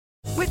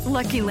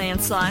Lucky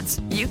Land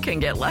Slots, you can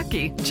get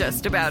lucky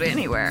just about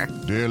anywhere.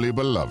 Dearly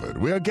beloved,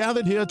 we are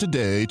gathered here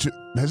today to...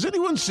 Has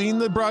anyone seen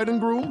the bride and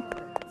groom?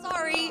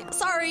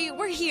 Sorry,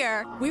 we're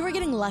here. We were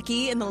getting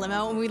lucky in the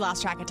limo and we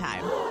lost track of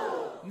time.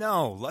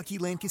 No, Lucky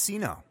Land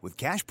Casino, with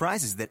cash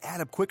prizes that add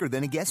up quicker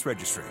than a guest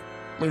registry.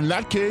 In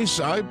that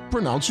case, I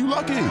pronounce you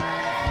lucky.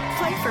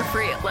 Play for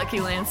free at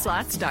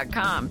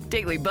LuckyLandSlots.com.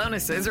 Daily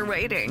bonuses are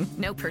waiting.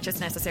 No purchase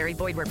necessary.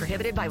 Void where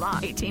prohibited by law.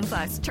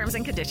 18+. Terms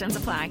and conditions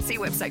apply. See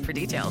website for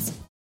details.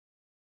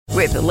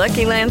 With the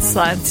Lucky Land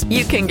Slots,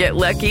 you can get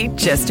lucky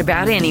just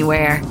about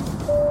anywhere.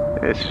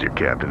 This is your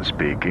captain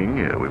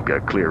speaking. We've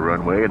got clear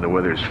runway and the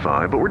weather's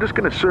fine, but we're just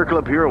going to circle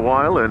up here a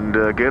while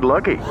and get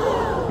lucky.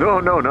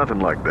 No, nothing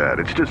like that.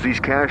 It's just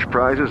these cash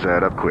prizes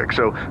add up quick.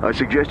 So I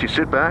suggest you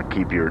sit back,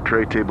 keep your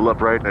tray table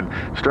upright, and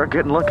start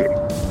getting lucky.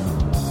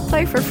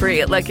 Play for free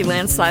at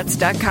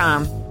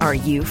LuckyLandSlots.com. Are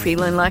you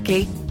feeling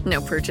lucky?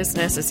 No purchase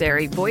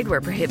necessary. Void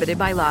where prohibited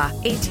by law.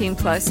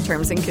 18+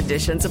 terms and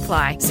conditions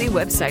apply. See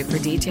website for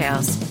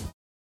details.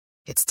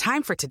 It's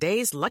time for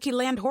today's Lucky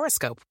Land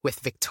horoscope with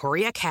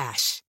Victoria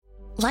Cash.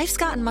 Life's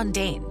gotten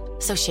mundane,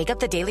 so shake up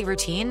the daily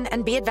routine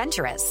and be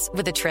adventurous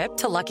with a trip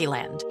to Lucky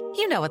Land.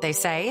 You know what they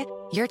say,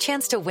 your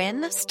chance to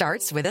win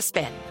starts with a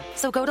spin.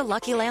 So go to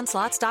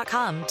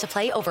LuckyLandSlots.com to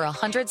play over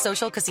 100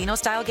 social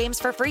casino-style games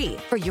for free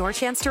for your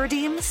chance to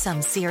redeem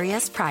some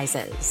serious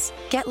prizes.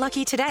 Get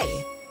lucky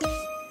today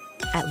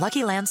at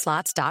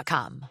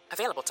LuckyLandSlots.com.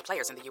 Available to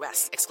players in the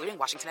U.S., excluding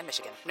Washington and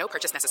Michigan. No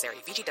purchase necessary.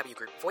 VGW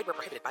Group. Void where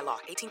prohibited by law.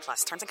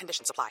 18+. Terms and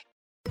conditions apply.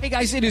 Hey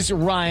guys, it is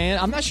Ryan.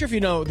 I'm not sure if you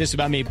know this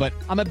about me, but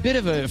I'm a bit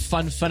of a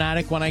fun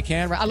fanatic when I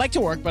can. I like to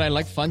work, but I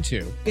like fun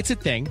too. It's a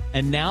thing.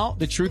 And now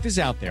the truth is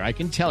out there. I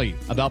can tell you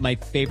about my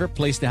favorite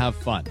place to have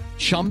fun.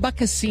 Chumba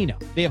Casino.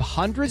 They have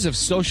hundreds of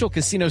social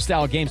casino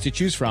style games to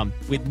choose from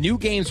with new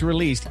games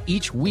released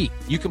each week.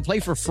 You can play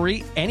for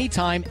free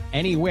anytime,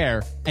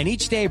 anywhere. And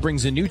each day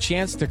brings a new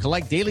chance to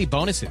collect daily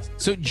bonuses.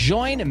 So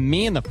join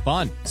me in the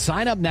fun.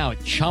 Sign up now at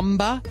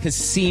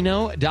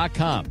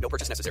ChumbaCasino.com. No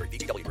purchase necessary.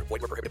 VGW Group.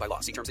 Void where prohibited by law.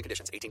 See terms and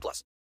conditions.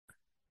 18+.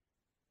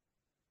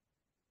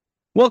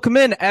 Welcome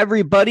in,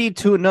 everybody,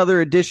 to another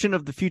edition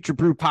of the Future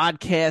Brew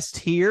podcast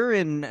here.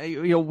 And,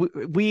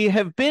 we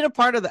have been a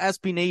part of the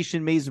SB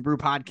Nation Maize n Brew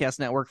podcast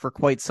network for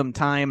quite some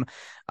time.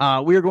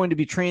 We are going to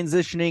be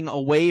transitioning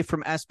away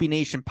from SB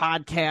Nation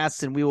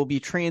podcasts, and we will be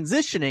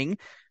transitioning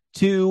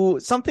to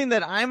something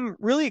that I'm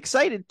really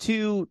excited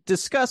to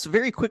discuss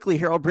very quickly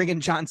here. I'll bring in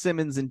John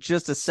Simmons in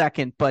just a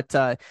second, but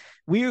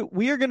we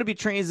are going to be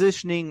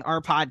transitioning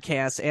our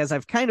podcast, as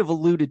I've kind of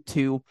alluded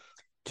to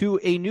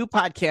a new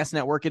podcast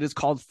network. It is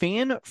called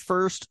Fan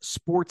First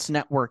Sports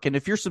Network. And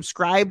if you're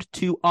subscribed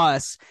to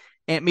us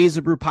at Maize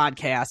n Brew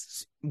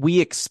Podcasts,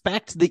 we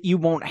expect that you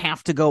won't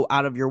have to go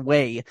out of your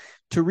way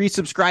to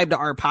resubscribe to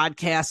our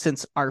podcast,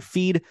 since our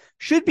feed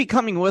should be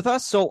coming with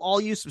us. So all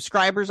you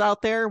subscribers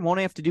out there won't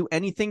have to do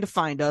anything to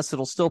find us.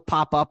 It'll still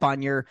pop up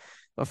on your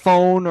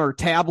phone or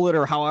tablet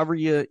or however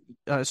you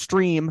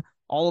stream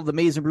all of the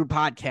Maize n Brew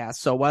podcasts.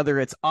 So whether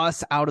it's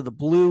us, Out of the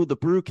Blue, the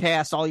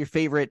Brewcast, all your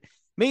favorite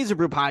Maize n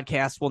Brew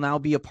podcasts will now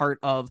be a part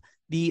of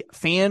the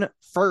Fan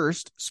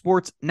First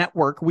Sports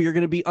Network. We are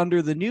going to be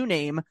under the new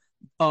name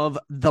of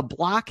the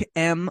Block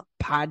M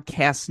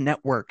Podcast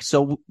Network.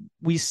 So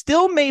we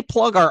still may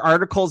plug our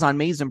articles on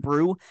Maize n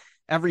Brew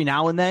every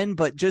now and then,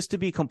 but just to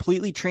be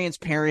completely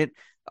transparent,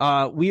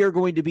 we are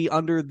going to be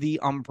under the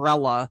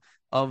umbrella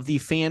of the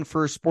Fan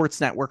First Sports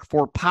Network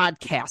for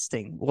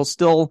podcasting. We'll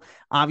still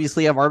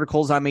obviously have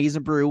articles on Maize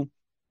n Brew,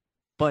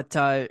 but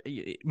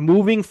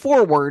moving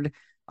forward,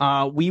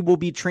 we will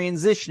be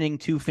transitioning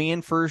to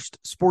Fan First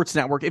Sports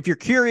Network. If you're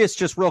curious,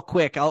 just real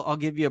quick, I'll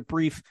give you a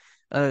brief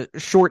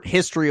short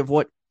history of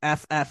what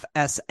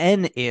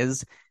FFSN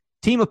is.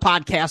 Team of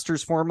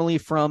podcasters formerly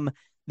from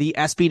the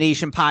SB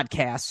Nation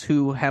podcasts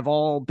who have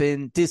all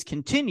been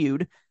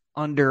discontinued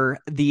under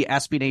the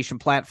SB Nation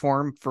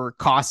platform for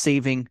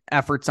cost-saving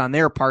efforts on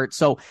their part.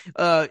 So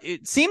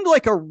it seemed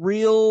like a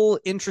real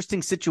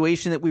interesting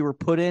situation that we were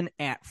put in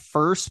at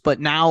first, but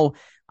now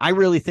I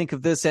really think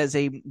of this as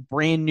a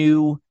brand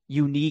new,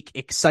 unique,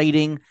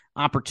 exciting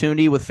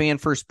opportunity with Fan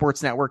First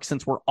Sports Network,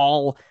 since we're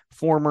all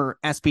former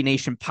SB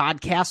Nation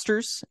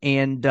podcasters,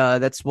 and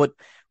that's what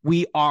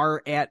we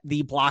are at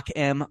the Block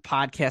M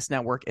Podcast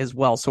Network as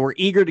well. So we're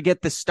eager to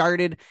get this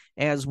started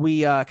as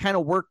we kind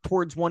of work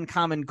towards one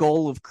common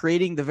goal of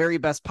creating the very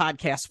best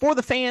podcast for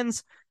the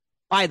fans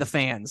by the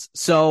fans.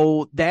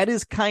 So that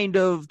is kind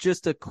of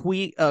just a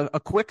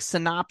quick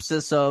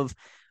synopsis of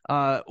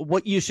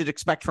what you should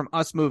expect from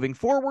us moving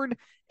forward.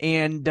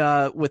 And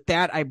with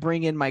that, I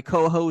bring in my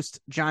co-host,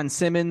 John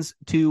Simmons,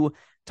 to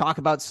talk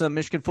about some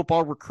Michigan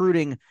football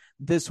recruiting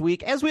this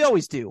week, as we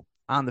always do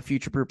on the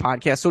Future Brew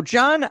podcast. So,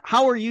 John,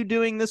 how are you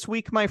doing this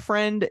week, my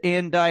friend?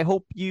 And I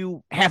hope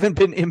you haven't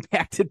been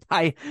impacted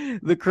by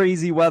the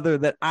crazy weather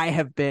that I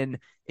have been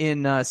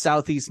in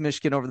Southeast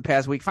Michigan over the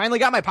past week. Finally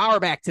got my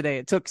power back today.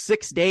 It took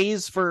 6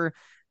 days for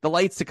the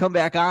lights to come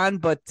back on,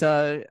 but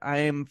I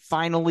am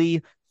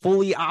finally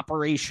fully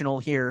operational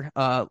here,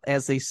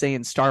 as they say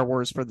in Star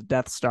Wars for the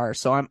Death Star.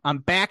 So I'm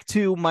back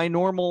to my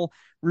normal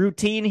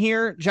routine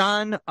here.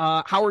 John,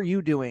 how are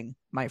you doing,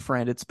 my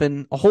friend? It's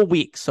been a whole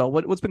week. So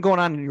what's been going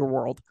on in your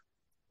world?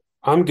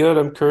 I'm good.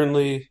 I'm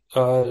currently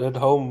at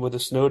home with a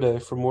snow day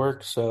from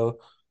work, so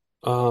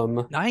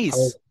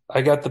Nice.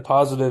 I got the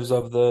positives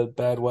of the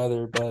bad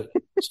weather, but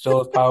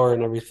still have power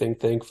and everything,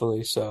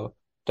 thankfully. So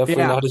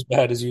definitely Yeah. not as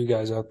bad as you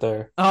guys out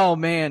there. Oh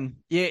man,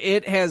 yeah,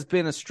 it has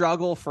been a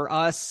struggle for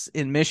us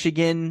in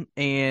Michigan,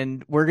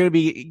 and we're going to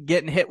be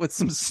getting hit with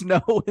some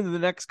snow in the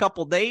next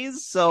couple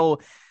days. So,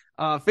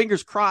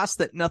 fingers crossed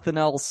that nothing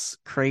else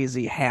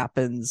crazy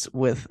happens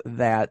with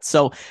that.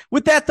 So,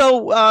 with that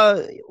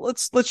though,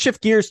 let's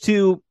shift gears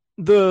to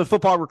the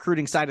football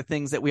recruiting side of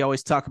things that we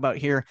always talk about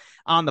here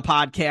on the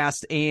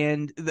podcast.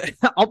 And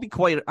I'll be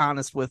quite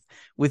honest with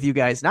you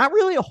guys. Not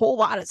really a whole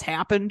lot has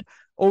happened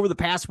over the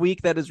past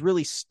week that has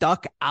really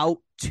stuck out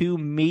to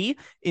me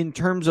in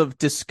terms of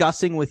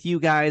discussing with you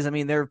guys. I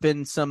mean, there have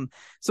been some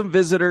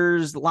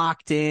visitors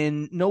locked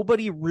in,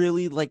 nobody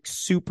really like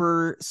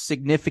super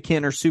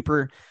significant or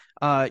super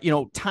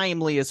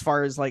timely as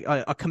far as like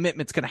a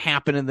commitment's going to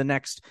happen in the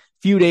next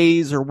few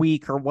days or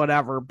week or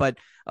whatever. But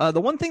the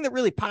one thing that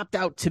really popped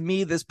out to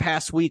me this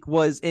past week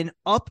was an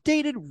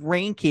updated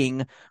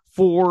ranking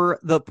for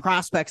the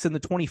prospects in the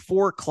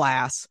 24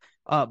 class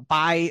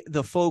by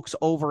the folks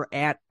over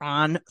at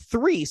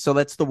On3. So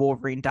that's the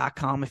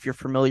Wolverine.com if you're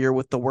familiar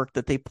with the work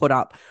that they put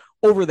up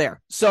over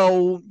there.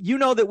 So you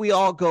know that we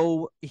all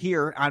go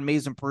here on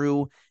Maize n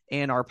Brew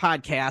and our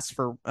podcast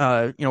for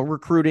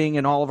recruiting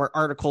and all of our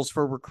articles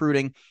for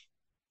recruiting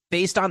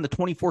based on the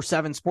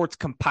 24/7 Sports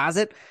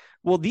Composite.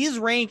 Well, these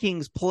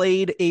rankings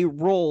played a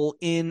role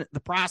in the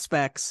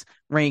prospects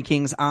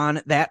rankings on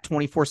that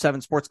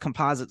 24/7 Sports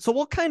Composite. So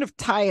we'll kind of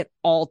tie it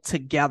all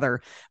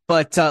together.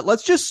 But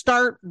let's just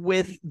start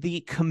with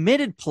the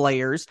committed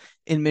players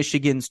in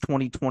Michigan's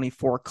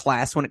 2024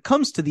 class when it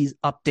comes to these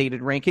updated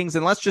rankings.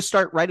 And let's just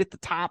start right at the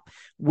top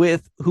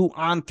with who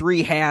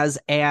On3 has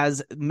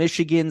as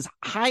Michigan's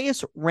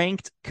highest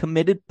ranked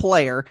committed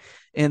player.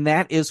 And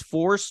that is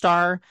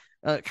 4-star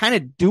kind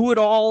of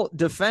do-it-all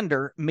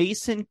defender,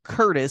 Mason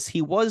Curtis.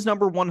 He was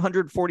number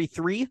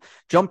 143,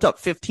 jumped up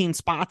 15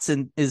 spots,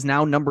 and is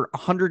now number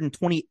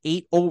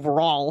 128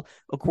 overall,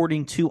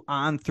 according to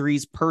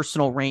On3's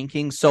personal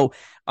rankings. So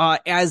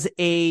as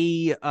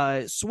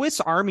a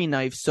Swiss Army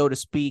knife, so to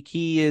speak,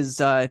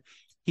 he's all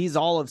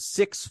of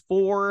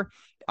 6'4",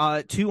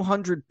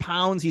 200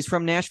 pounds. He's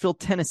from Nashville,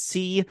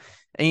 Tennessee.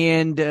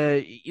 And,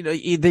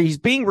 he's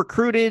being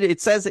recruited. It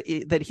says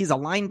that he's a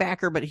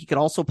linebacker, but he could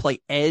also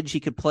play edge.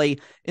 He could play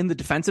in the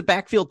defensive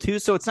backfield too.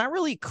 So it's not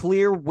really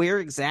clear where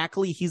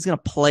exactly he's going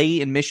to play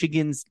in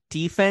Michigan's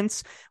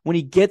defense when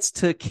he gets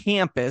to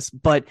campus.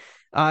 But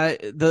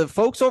the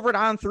folks over at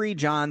On3,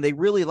 John, they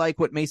really like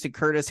what Mason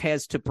Curtis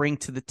has to bring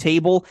to the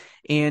table,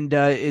 and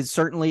is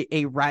certainly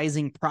a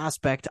rising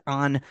prospect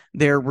on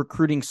their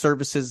recruiting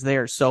services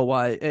there. So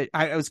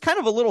I was kind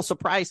of a little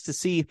surprised to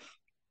see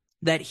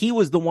that he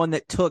was the one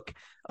that took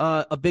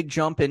a big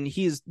jump, and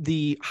he's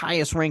the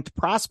highest ranked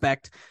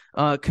prospect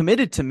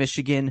committed to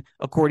Michigan,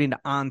 according to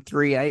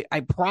On3. I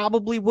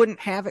probably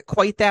wouldn't have it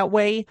quite that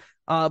way,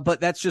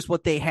 but that's just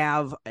what they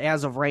have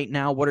as of right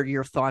now. What are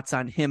your thoughts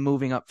on him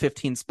moving up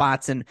 15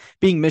 spots and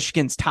being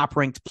Michigan's top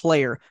ranked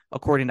player,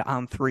 according to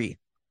On3?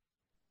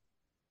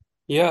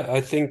 Yeah,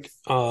 I think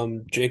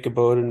Jacob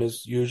Bowden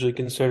is usually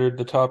considered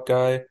the top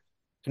guy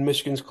in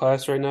Michigan's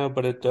class right now,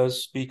 but it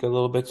does speak a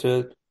little bit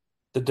to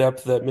the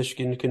depth that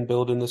Michigan can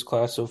build in this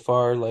class so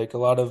far. Like, a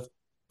lot of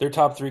their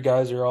top 3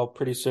 guys are all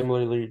pretty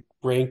similarly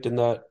ranked in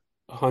that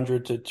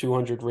 100 to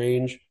 200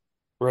 range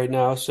right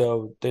now.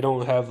 So they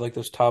don't have like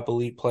those top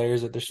elite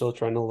players that they're still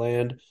trying to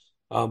land.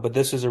 But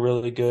this is a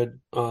really good,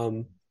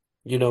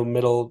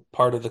 middle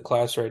part of the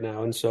class right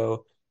now. And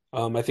so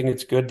I think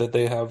it's good that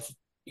they have,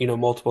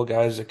 multiple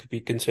guys that could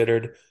be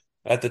considered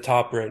at the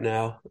top right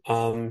now.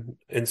 And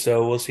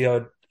so we'll see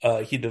how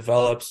he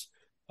develops.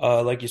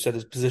 Like you said,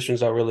 his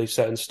position's not really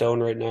set in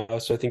stone right now,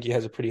 so I think he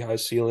has a pretty high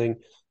ceiling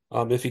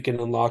if he can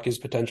unlock his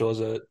potential as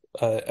a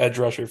edge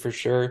rusher for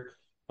sure,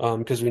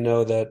 because we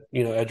know that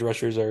edge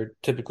rushers are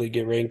typically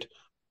get ranked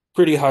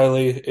pretty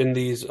highly in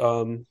these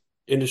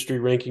industry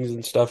rankings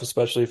and stuff,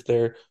 especially if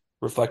they're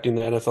reflecting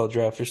the NFL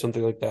draft or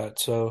something like that.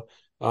 So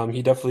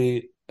he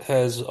definitely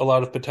has a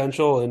lot of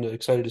potential, and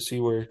excited to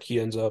see where he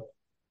ends up.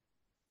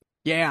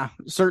 Yeah,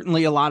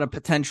 certainly a lot of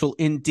potential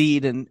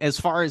indeed. And as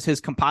far as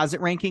his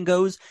composite ranking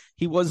goes,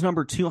 he was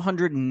number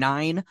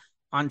 209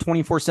 on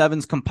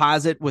 24/7's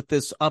composite. With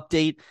this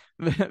update,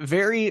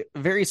 very,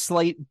 very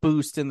slight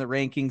boost in the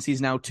rankings. He's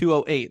now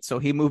 208. So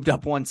he moved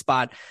up 1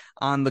 spot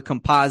on the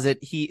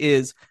composite. He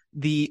is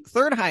the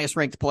 3rd highest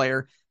ranked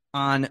player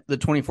on the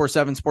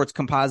 24/7 Sports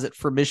Composite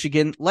for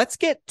Michigan. Let's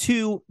get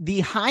to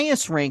the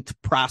highest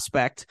ranked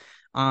prospect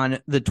on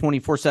the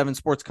 24/7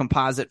 Sports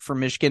Composite for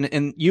Michigan.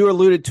 And you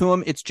alluded to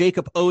him. It's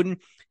Jacob Bowden.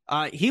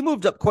 he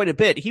moved up quite a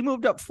bit. He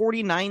moved up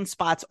 49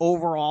 spots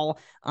overall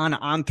on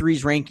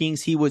On3's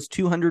rankings. He was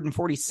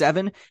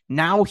 247.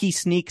 Now he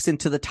sneaks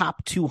into the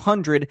top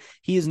 200.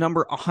 He is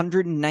number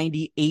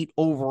 198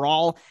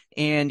 overall,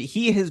 and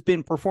he has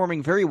been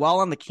performing very well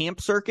on the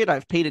camp circuit.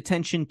 I've paid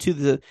attention to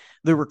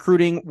the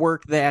recruiting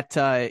work that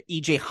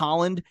EJ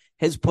Holland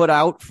has put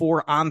out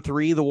for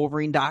On3, the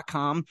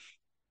Wolverine.com.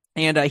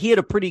 And he had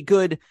a pretty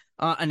good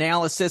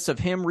analysis of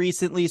him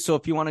recently. So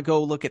if you want to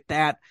go look at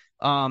that,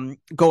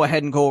 go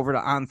ahead and go over to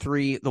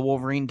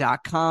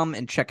On3thewolverine.com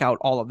and check out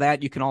all of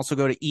that. You can also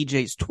go to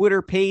EJ's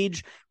Twitter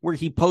page, where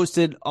he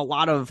posted a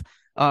lot of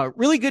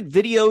really good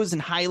videos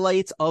and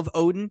highlights of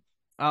Odin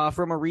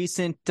from a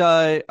recent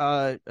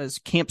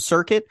camp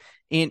circuit.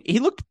 And he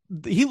looked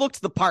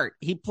the part.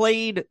 He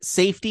played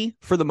safety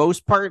for the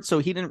most part, so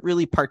he didn't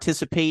really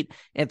participate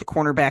at the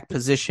cornerback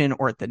position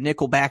or at the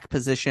nickelback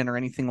position or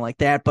anything like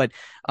that. But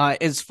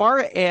as far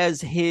as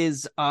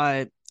his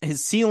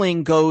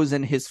ceiling goes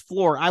and his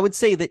floor, I would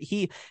say that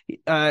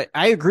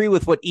I agree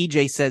with what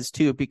EJ says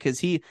too, because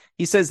he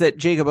says that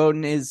Jacob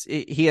Odin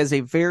he has a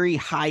very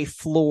high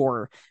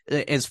floor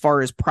as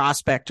far as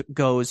prospect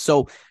goes.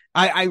 So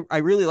I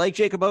really like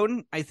Jacob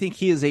Odin. I think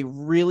he is a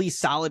really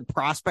solid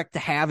prospect to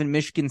have in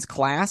Michigan's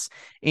class,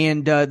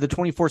 and the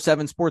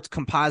 24/7 Sports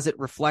composite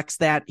reflects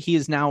that. He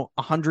is now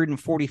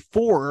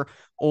 144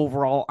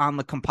 overall on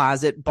the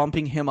composite,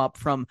 bumping him up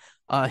from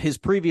his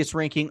previous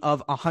ranking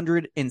of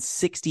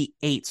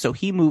 168. So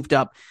he moved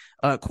up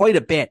quite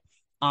a bit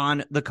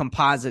on the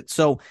composite.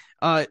 So,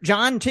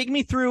 John, take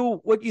me through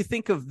what you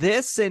think of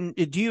this, and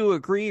do you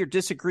agree or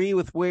disagree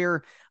with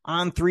where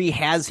On3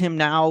 has him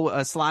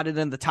now slotted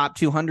in the top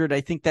 200?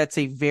 I think that's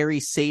a very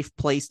safe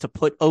place to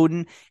put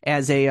Odin,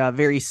 as a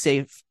very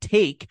safe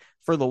take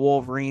for the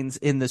Wolverines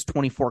in this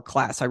 24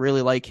 class. I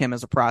really like him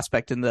as a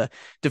prospect in the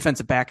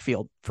defensive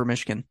backfield for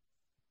Michigan.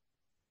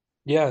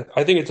 Yeah,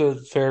 I think it's a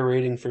fair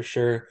rating for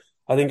sure.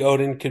 I think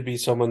Odin could be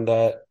someone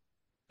that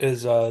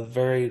is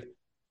very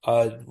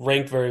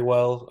ranked very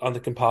well on the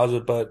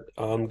composite, but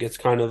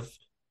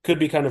could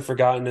be kind of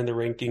forgotten in the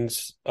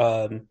rankings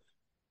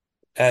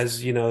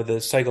as the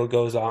cycle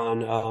goes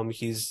on.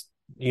 He's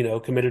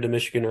committed to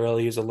Michigan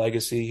early. He's a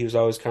legacy. He was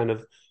always kind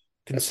of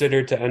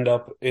considered to end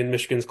up in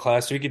Michigan's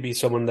class. So he could be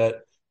someone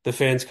that the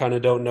fans kind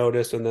of don't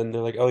notice, and then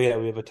they're like, oh yeah,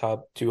 we have a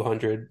top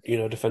 200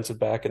 defensive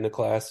back in the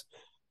class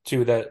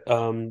too that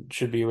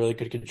should be a really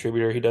good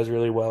contributor. He does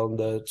really well in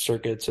the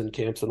circuits and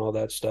camps and all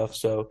that stuff.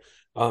 So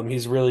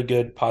he's a really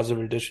good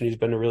positive addition. He's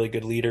been a really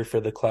good leader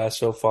for the class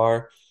so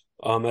far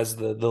as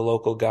the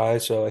local guy.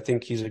 So I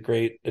think he's a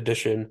great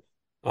addition,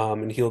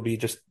 and he'll be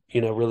just,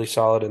 really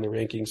solid in the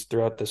rankings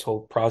throughout this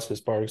whole process,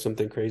 barring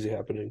something crazy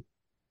happening.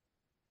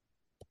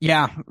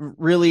 Yeah,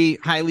 really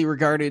highly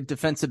regarded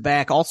defensive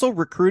back. Also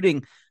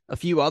recruiting a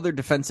few other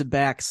defensive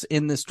backs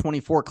in this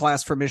 24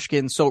 class for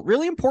Michigan. So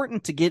really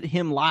important to get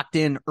him locked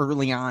in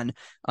early on,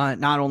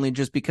 not only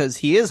just because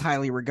he is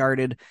highly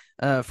regarded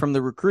from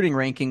the recruiting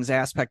rankings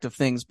aspect of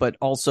things, but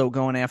also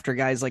going after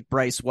guys like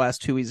Bryce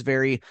West, who he's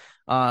very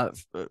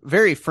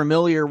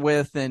familiar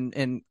with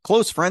and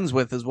close friends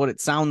with, is what it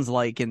sounds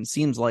like and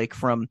seems like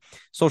from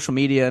social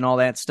media and all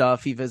that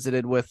stuff. He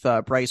visited with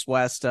Bryce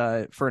West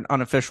for an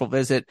unofficial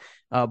visit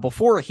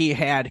before he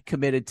had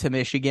committed to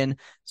Michigan.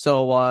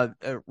 So a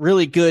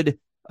really good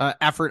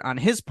effort on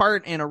his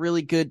part and a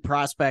really good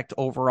prospect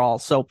overall.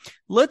 So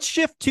let's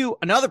shift to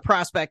another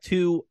prospect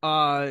who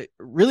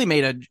really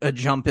made a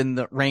jump in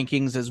the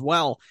rankings as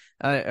well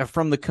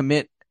from the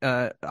commit.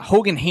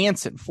 Hogan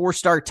Hansen,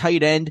 4-star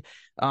tight end.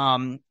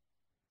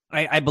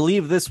 I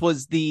believe this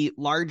was the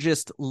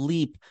largest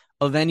leap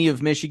of any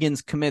of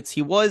Michigan's commits.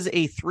 He was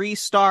a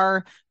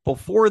 3-star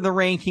before the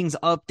rankings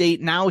update.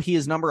 Now he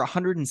is number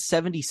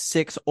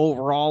 176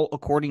 overall,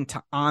 according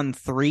to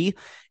On3.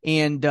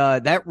 And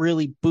that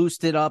really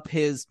boosted up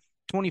his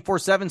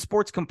 24/7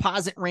 Sports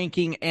composite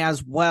ranking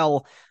as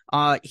well.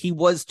 He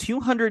was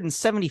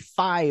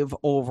 275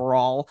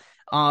 overall.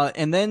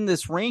 And then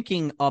this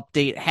ranking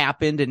update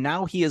happened, and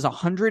now he is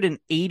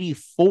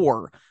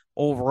 184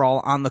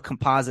 overall on the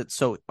composite.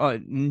 So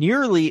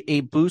nearly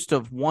a boost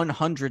of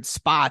 100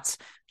 spots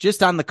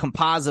just on the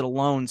composite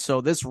alone.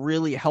 So this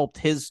really helped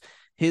his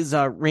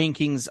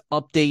rankings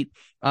update,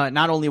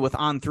 not only with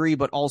On3,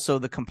 but also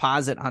the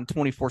composite on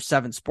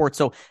 24/7 Sports.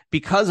 So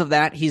because of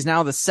that, he's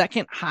now the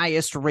second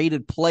highest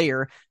rated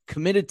player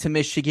committed to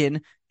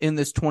Michigan in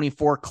this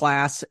 24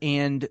 class.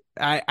 And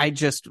I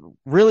just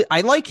really,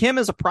 I like him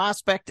as a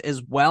prospect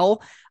as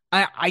well.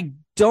 I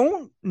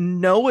don't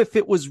know if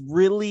it was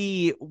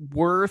really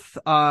worth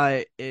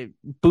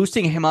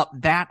boosting him up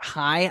that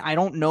high. I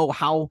don't know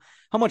how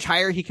much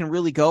higher he can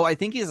really go. I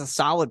think he's a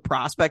solid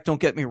prospect,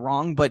 don't get me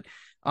wrong, but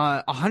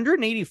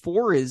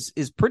 184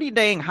 is pretty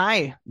dang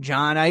high,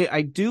 John.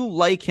 I do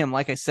like him,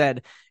 like I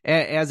said,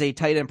 as a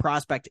tight end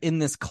prospect in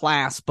this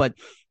class, but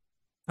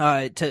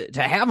to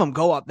have him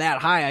go up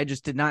that high. I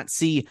just did not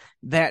see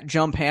that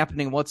jump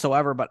happening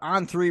whatsoever, but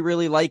On3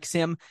 really likes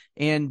him.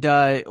 And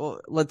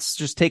let's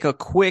just take a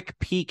quick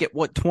peek at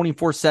what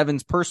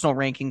 24/7's personal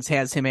rankings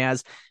has him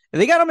as.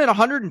 They got him at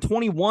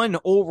 121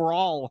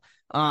 overall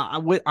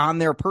on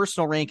their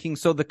personal rankings.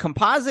 So the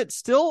composite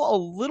still a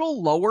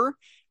little lower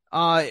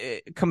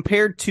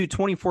compared to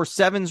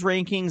 24/7's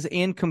rankings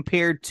and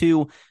compared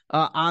to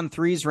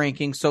On3's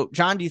rankings. So,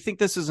 John, do you think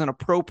this is an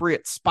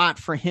appropriate spot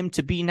for him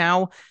to be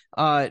now,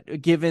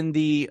 given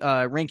the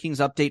rankings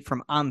update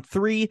from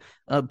On3,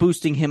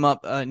 boosting him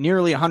up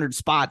nearly 100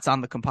 spots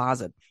on the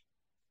composite?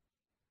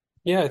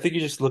 Yeah, I think you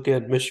just look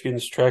at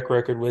Michigan's track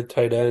record with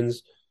tight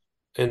ends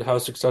and how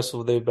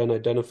successful they've been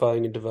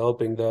identifying and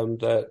developing them,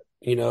 that,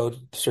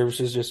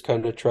 services just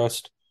kind of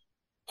trust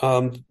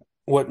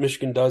what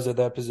Michigan does at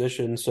that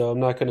position. So I'm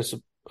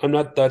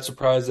not that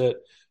surprised that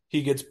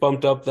he gets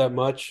bumped up that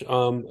much.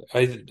 And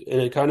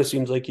it kind of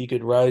seems like he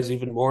could rise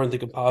even more in the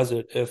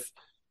composite if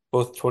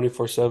both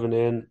 24/7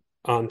 and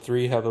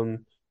On3 have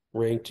him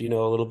ranked, a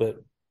little bit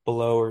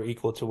below or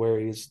equal to where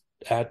he's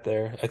at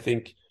there. I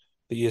think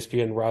the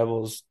ESPN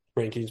Rivals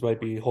rankings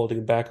might be holding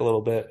him back a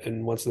little bit,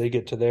 and once they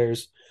get to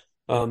theirs,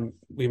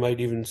 we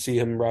might even see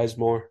him rise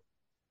more.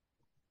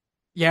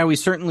 Yeah, we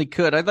certainly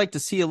could. I'd like to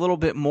see a little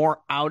bit more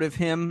out of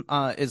him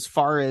as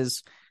far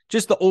as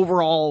just the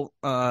overall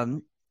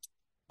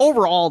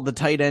the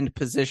tight end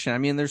position. I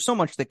mean, there's so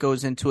much that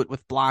goes into it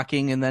with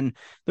blocking and then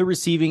the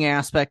receiving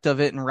aspect of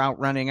it and route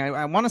running.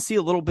 I want to see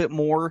a little bit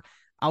more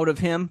out of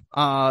him,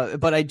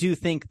 but I do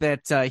think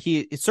that he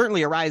is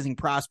certainly a rising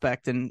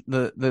prospect, and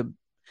the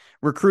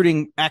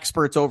recruiting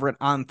experts over at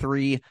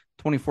On3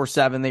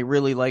 24/7, they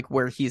really like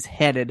where he's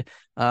headed.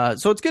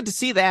 So it's good to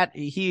see that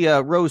he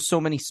rose so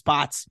many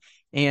spots.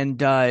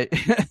 And I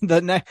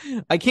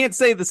can't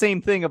say the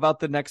same thing about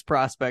the next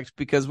prospect,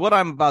 because what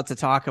I'm about to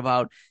talk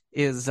about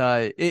is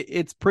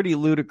it's pretty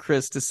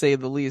ludicrous, to say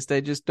the least.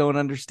 I just don't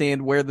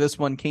understand where this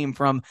one came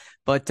from.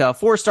 But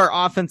 4-star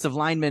offensive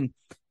lineman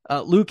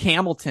Luke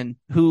Hamilton,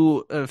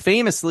 who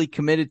famously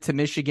committed to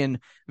Michigan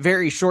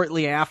very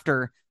shortly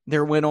after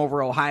their win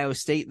over Ohio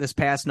State this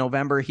past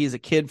November. He's a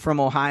kid from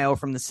Ohio,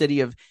 from the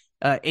city of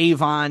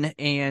Avon,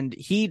 and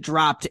he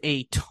dropped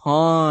a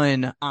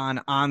ton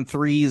on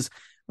On3's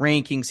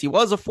rankings. He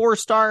was a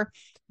 4-star.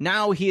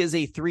 Now he is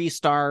a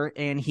 3-star,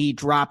 and he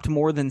dropped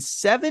more than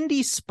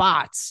 70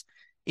 spots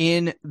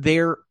in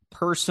their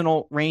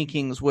personal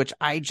rankings, which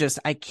I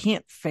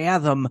can't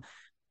fathom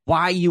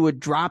why you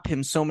would drop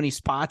him so many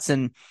spots.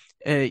 And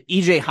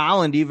EJ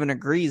Holland even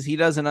agrees. He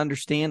doesn't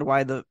understand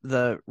why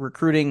the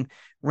recruiting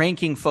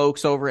ranking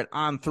folks over at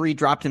On3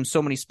 dropped him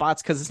so many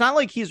spots, because it's not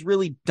like he's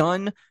really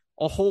done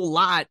a whole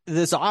lot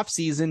this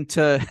offseason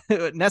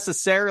to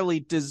necessarily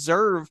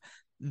deserve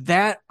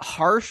that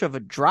harsh of a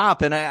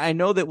drop. And I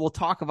know that we'll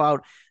talk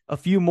about a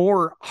few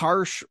more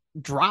harsh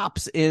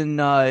drops in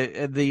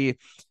the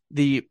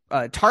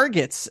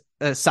targets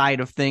side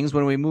of things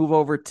when we move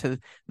over to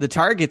the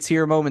targets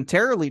here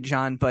momentarily,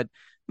 John. But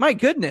my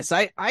goodness,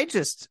 I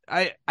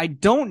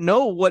don't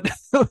know what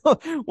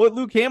what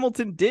Luke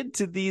Hamilton did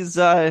to these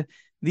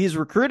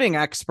recruiting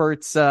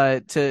experts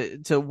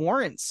to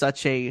warrant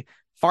such a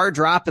far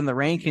drop in the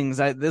rankings.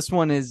 This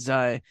one is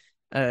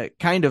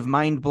kind of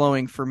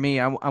mind-blowing for me.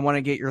 I want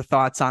to get your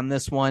thoughts on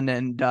this one,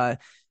 and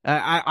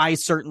I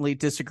certainly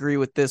disagree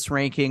with this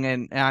ranking,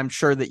 and I'm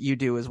sure that you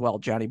do as well,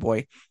 Johnny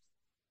boy.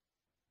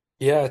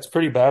 Yeah, it's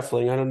pretty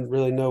baffling. I don't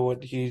really know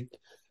what he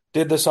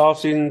did this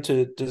offseason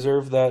to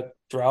deserve that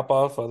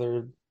drop-off,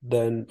 other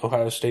than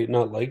Ohio State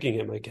not liking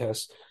him, I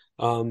guess.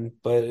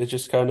 But it's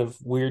just kind of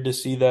weird to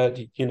see that,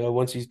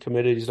 once he's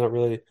committed, he's not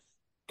really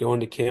going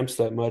to camps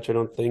that much, I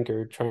don't think,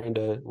 or trying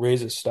to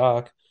raise his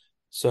stock.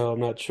 So I'm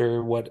not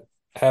sure what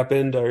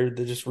happened, or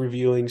they're just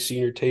reviewing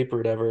senior tape or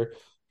whatever.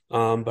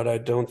 But I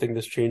don't think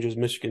this changes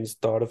Michigan's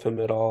thought of him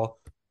at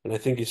all. And I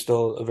think he's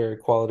still a very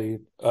quality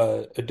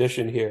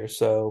addition here.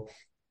 So,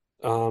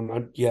 I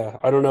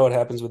don't know what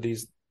happens with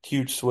these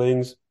huge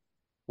swings,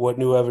 what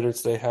new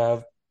evidence they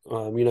have,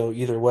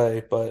 either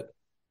way. But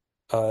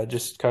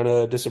just kind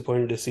of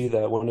disappointed to see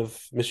that one of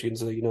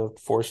Michigan's,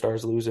 4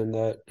 stars losing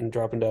that and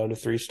dropping down to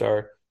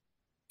 3-star,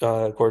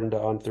 according to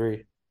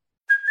On3.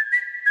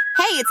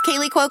 Hey, it's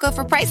Kaylee Cuoco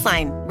for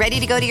Priceline.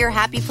 Ready to go to your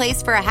happy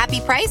place for a happy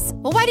price?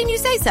 Well, why didn't you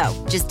say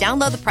so? Just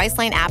download the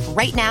Priceline app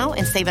right now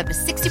and save up to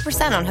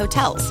 60% on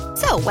hotels.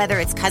 So whether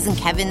it's Cousin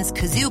Kevin's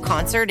Kazoo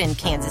Concert in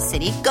Kansas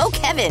City, go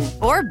Kevin,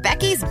 or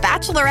Becky's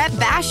Bachelorette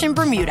Bash in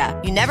Bermuda,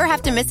 you never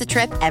have to miss a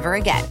trip ever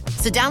again.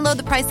 So download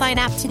the Priceline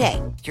app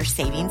today. Your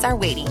savings are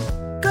waiting.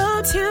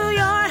 Go to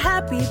your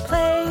happy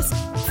place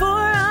for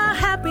a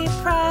happy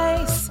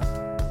price.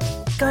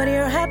 Go to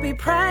your happy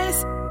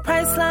price,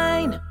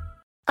 Priceline.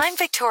 I'm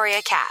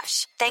Victoria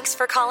Cash. Thanks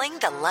for calling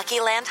the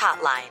Lucky Land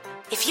Hotline.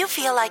 If you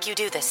feel like you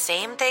do the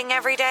same thing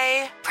every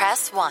day,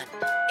 press 1.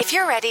 If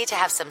you're ready to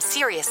have some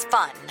serious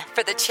fun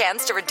for the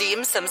chance to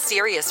redeem some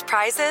serious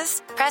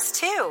prizes, press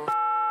 2.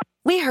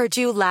 We heard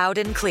you loud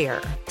and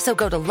clear. So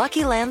go to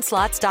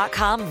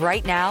LuckyLandSlots.com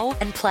right now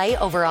and play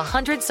over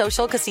 100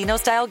 social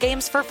casino-style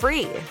games for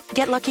free.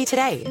 Get lucky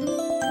today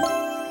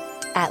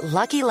at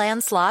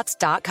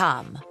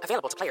LuckyLandSlots.com.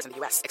 Available to players in the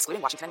U.S.,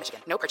 excluding Washington and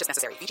Michigan. No purchase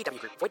necessary. VGW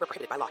Group. Void where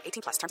prohibited by law.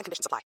 18+. Terms and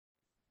conditions apply.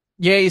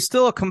 Yeah, he's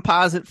still a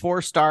composite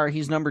 4-star.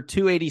 He's number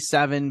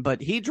 287, but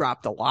he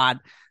dropped a lot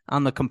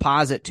on the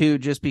composite too,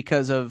 just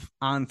because of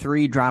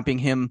On3 dropping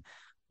him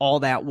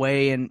all that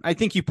way. And I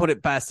think you put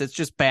it best. It's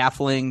just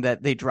baffling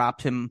that they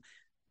dropped him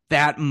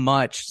that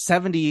much.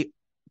 70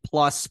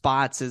 plus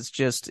spots is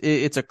just,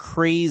 it's a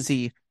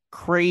crazy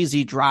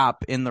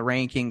drop in the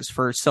rankings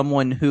for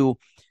someone who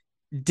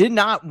did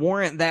not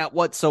warrant that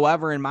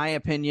whatsoever, in my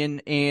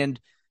opinion. And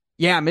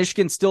yeah,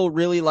 Michigan still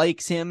really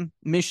likes him.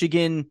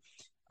 Michigan,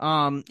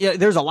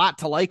 there's a lot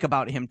to like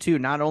about him too.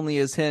 Not only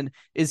is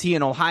he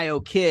an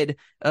Ohio kid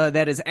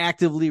that is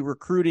actively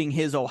recruiting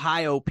his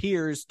Ohio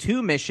peers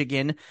to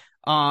Michigan,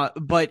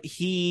 but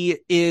he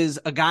is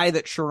a guy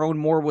that Sherrone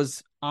Moore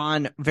was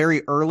on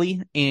very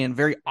early and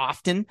very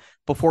often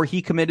before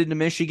he committed to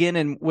Michigan.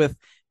 And with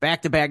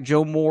back-to-back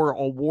Joe Moore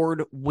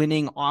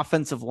award-winning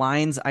offensive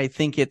lines, I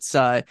think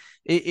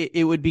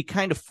it would be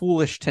kind of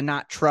foolish to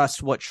not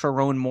trust what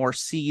Sherrone Moore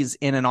sees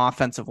in an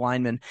offensive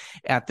lineman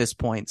at this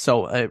point.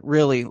 So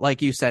really,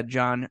 like you said,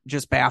 John,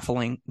 just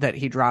baffling that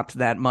he dropped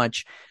that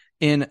much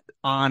in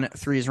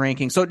On3's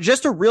ranking. So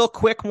just a real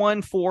quick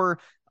one for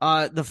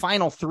the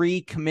final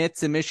three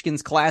commits in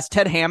Michigan's class: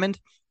 Ted Hammond,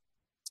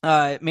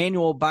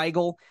 Manuel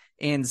Beigel,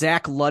 and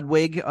Zach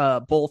Ludwig,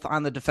 both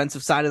on the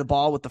defensive side of the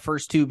ball, with the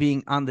first two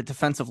being on the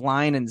defensive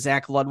line and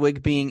Zach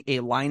Ludwig being a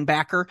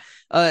linebacker.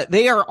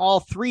 They are all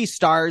 3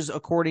 stars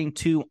according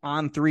to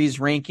On3's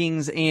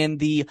rankings, and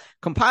the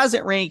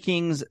composite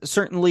rankings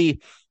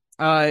certainly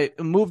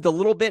moved a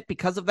little bit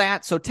because of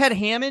that. So Ted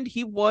Hammond,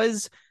 he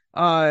was,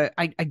 I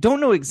don't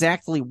know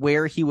exactly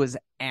where he was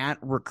at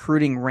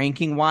recruiting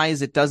ranking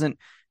wise. It doesn't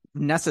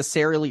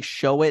necessarily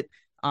show it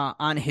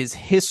on his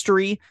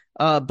history.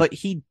 But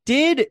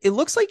it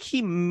looks like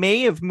he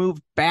may have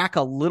moved back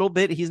a little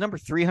bit. He's number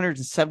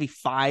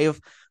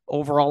 375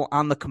 overall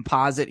on the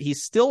composite.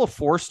 He's still a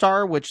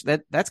 4-star, which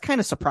that's kind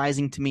of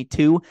surprising to me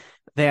too,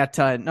 that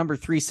number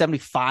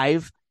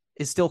 375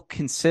 is still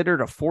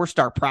considered a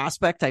 4-star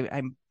prospect.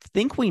 I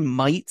think we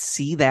might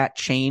see that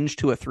change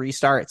to a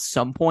 3-star at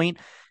some point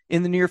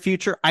in the near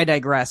future. I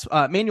digress.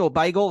 Manuel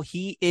Beigel,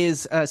 he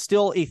is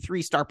still a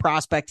 3-star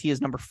prospect. He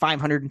is number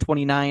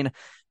 529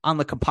 on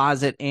the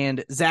composite.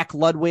 And Zach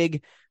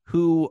Ludwig,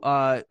 who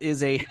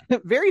is a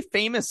very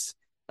famous,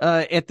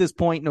 at this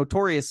point,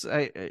 notorious,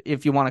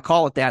 if you want to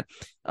call it that,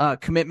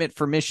 commitment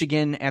for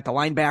Michigan at the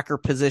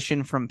linebacker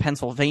position from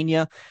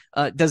Pennsylvania,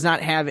 does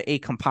not have a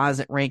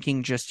composite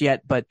ranking just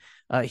yet, but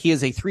he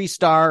is a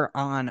 3-star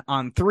on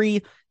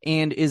On3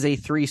 and is a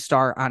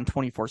 3-star on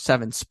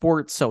 24/7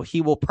 Sports. So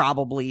he will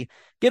probably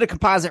get a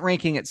composite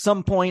ranking at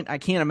some point. I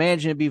can't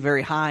imagine it'd be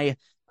very high.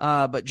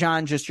 But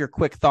John, just your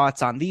quick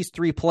thoughts on these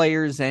 3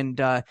 players,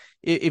 and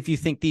if you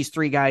think these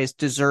 3 guys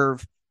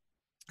deserve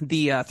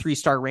the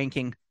 3-star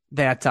ranking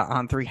that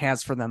On3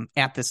 has for them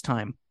at this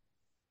time.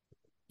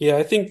 Yeah,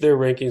 I think their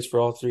rankings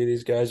for all 3 of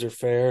these guys are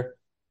fair.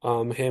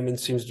 Hammond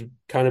seems to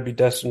kind of be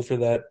destined for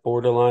that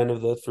borderline of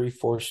the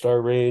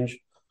 3-4-star range.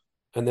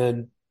 And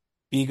then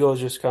Beigel is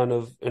just kind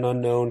of an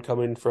unknown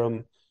coming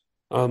from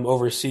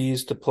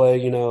overseas to play.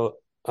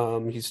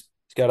 He's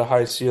got a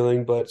high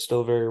ceiling, but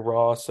still very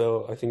raw.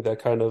 So I think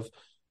that kind of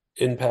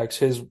impacts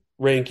his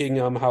ranking,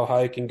 how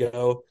high it can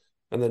go.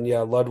 And then,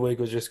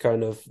 Ludwig was just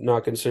kind of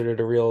not considered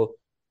a real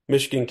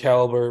Michigan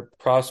caliber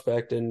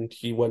prospect, and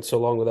he went so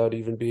long without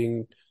even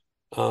being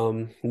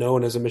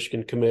known as a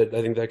Michigan commit.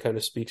 I think that kind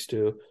of speaks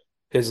to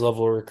his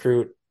level of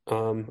recruit.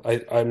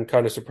 I'm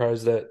kind of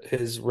surprised that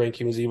his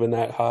ranking was even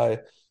that high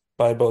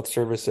by both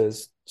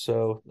services.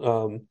 So,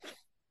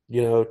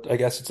 I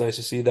guess it's nice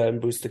to see that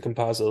and boost the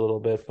composite a little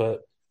bit,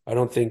 but I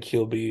don't think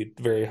he'll be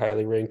very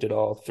highly ranked at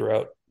all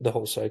throughout the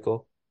whole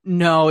cycle.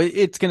 No,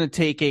 it's going to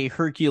take a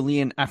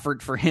Herculean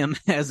effort for him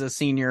as a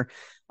senior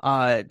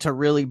to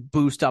really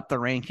boost up the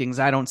rankings.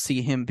 I don't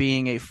see him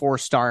being a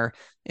 4-star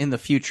in the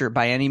future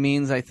by any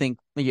means. I think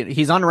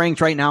he's unranked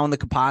right now in the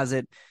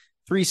composite,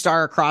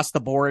 3-star across the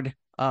board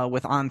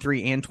with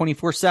On3 and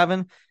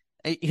 24/7.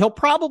 He'll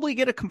probably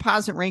get a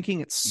composite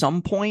ranking at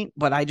some point,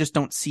 but I just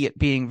don't see it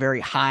being very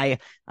high.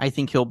 I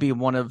think he'll be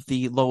one of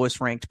the lowest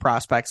ranked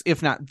prospects,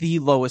 if not the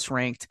lowest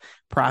ranked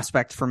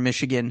prospect for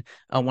Michigan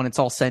when it's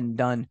all said and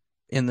done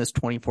in this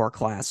 24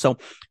 class. So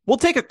we'll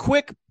take a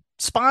quick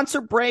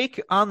sponsor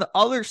break. On the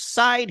other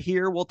side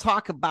here, we'll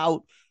talk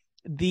about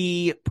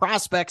the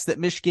prospects that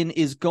Michigan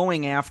is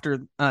going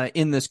after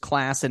in this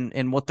class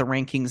and what the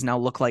rankings now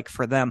look like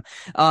for them.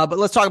 But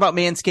let's talk about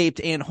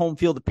Manscaped and Home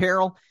Field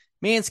Apparel.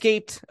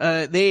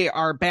 Manscaped, they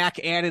are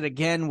back at it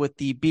again with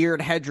the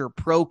Beard Hedger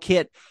Pro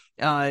Kit.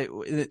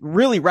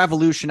 Really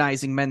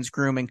revolutionizing men's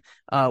grooming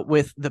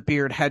with the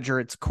Beard Hedger.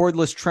 It's a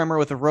cordless trimmer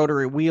with a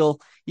rotary wheel.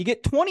 You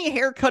get 20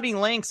 hair cutting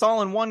lengths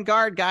all in one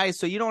guard, guys,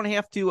 so you don't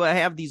have to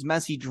have these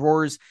messy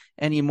drawers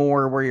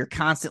anymore where you're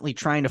constantly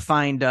trying to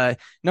find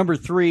number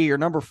 3 or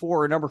number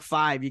 4 or number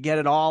 5. You get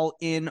it all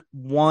in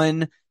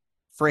one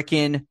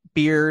freaking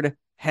Beard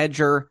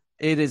Hedger.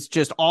 It is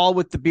just all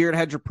with the Beard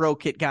Hedger Pro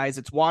Kit, guys.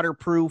 It's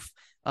waterproof,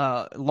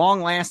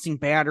 long-lasting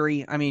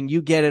battery. I mean,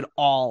 you get it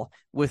all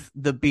with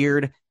the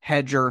Beard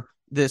Hedger,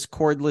 this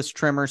cordless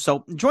trimmer.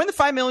 So join the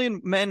 5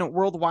 million men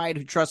worldwide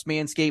who trust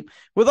Manscaped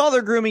with all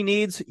their grooming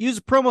needs. Use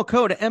the promo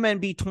code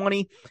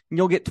MNB20 and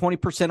you'll get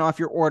 20% off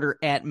your order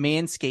at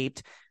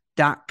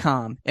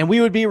manscaped.com. And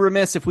we would be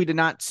remiss if we did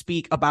not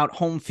speak about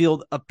Home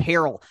Field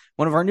Apparel,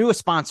 one of our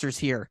newest sponsors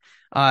here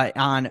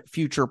on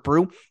Future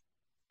Brew.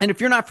 And if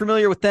you're not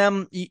familiar with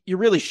them, you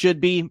really should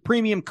be.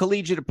 Premium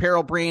collegiate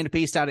apparel brand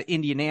based out of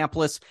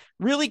Indianapolis.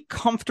 Really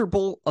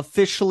comfortable,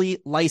 officially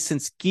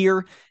licensed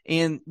gear.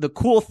 And the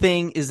cool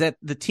thing is that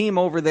the team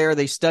over there,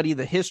 they study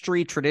the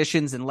history,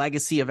 traditions, and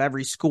legacy of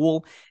every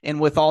school. And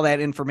with all that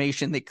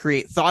information, they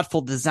create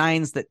thoughtful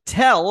designs that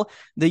tell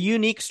the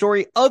unique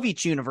story of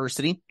each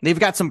university. They've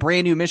got some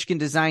brand new Michigan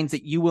designs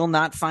that you will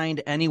not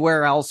find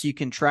anywhere else. You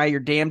can try your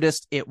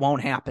damnedest. It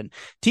won't happen.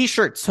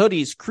 T-shirts,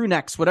 hoodies, crew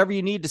necks, whatever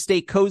you need to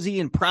stay cozy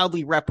and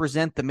proudly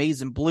represent the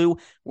maize and blue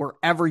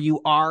wherever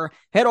you are.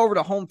 Head over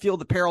to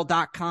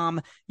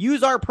homefieldapparel.com.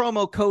 Use our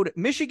promo code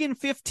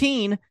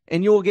Michigan15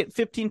 and you will get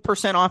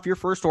 15% off your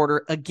first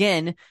order.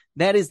 Again,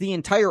 that is the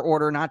entire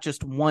order, not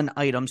just one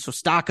item. So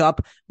stock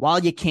up while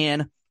you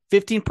can.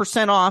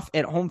 15% off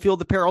at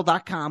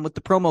homefieldapparel.com with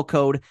the promo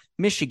code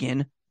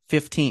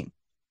Michigan15.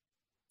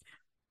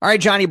 All right,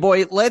 Johnny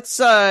boy, let's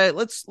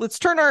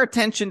turn our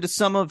attention to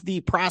some of the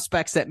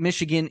prospects that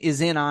Michigan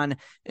is in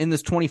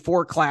this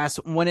 24 class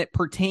when it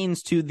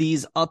pertains to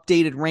these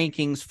updated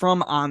rankings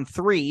from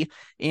On3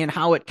 and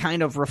how it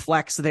kind of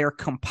reflects their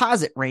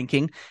composite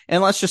ranking.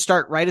 And let's just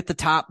start right at the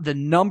top. The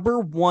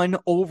number 1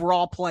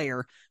 overall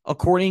player,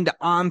 according to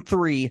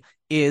On3,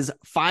 is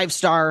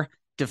 5-star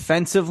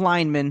defensive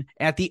lineman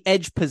at the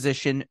edge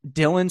position,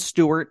 Dylan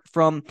Stewart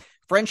from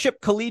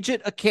Friendship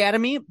Collegiate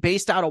Academy,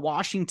 based out of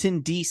Washington,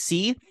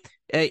 D.C.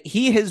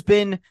 He has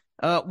been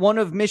one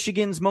of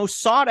Michigan's most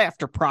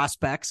sought-after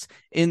prospects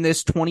in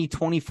this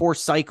 2024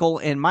 cycle.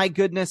 And my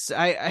goodness,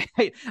 I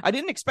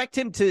didn't expect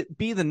him to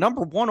be the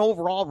number 1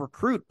 overall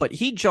recruit, but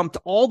he jumped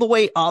all the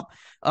way up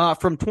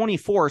from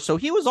 24. So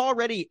he was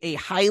already a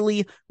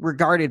highly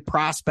regarded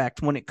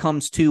prospect when it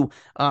comes to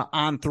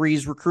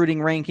On3's recruiting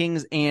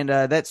rankings. And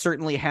that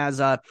certainly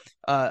has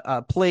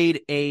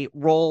played a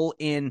role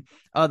in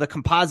the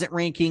composite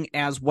ranking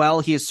as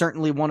well. He is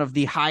certainly one of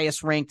the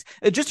highest ranked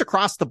just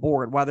across the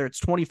board, whether it's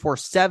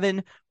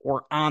 24/7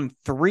 or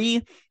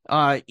On3,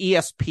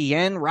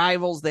 ESPN,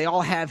 Rivals, they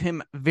all have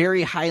him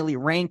very highly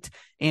ranked.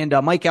 And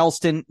Mike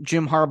Elston,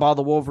 Jim Harbaugh,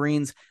 the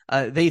Wolverines,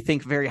 they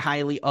think very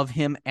highly of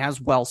him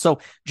as well. So,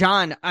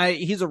 John,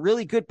 he's a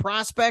really good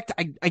prospect.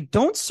 I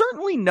don't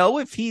certainly know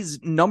if he's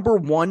number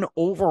 1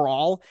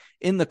 overall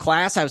in the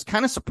class. I was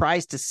kind of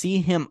surprised to see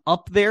him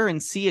up there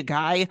and see a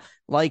guy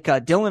like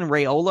Dylan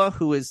Raiola,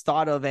 who is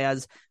thought of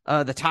as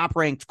the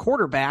top-ranked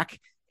quarterback.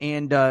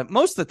 And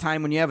most of the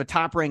time when you have a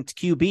top-ranked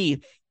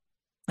QB,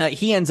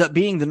 he ends up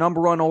being the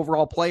number 1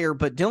 overall player.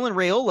 But Dylan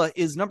Raiola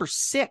is number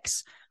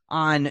 6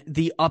 on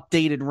the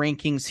updated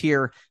rankings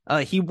here.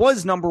 He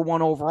was number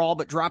 1 overall,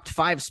 but dropped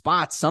 5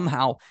 spots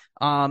somehow.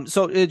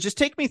 So just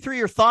take me through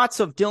your thoughts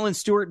of Dylan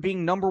Stewart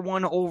being number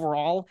 1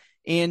 overall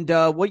and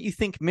what you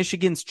think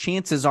Michigan's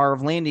chances are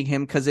of landing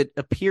him, because it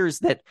appears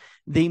that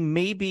they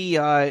may be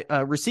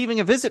receiving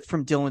a visit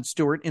from Dylan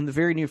Stewart in the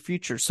very near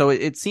future. So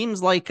it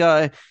seems like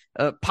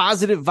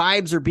positive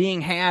vibes are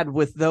being had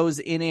with those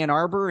in Ann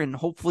Arbor, and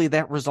hopefully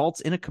that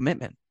results in a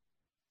commitment.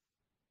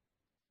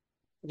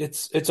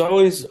 It's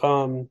always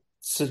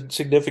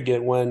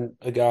significant when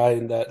a guy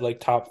in that like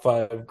top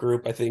 5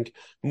 group, I think,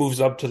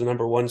 moves up to the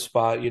number 1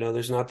 spot. You know,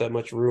 there's not that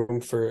much room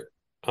for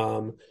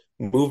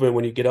movement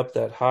when you get up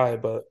that high,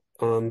 but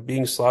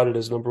being slotted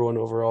as number 1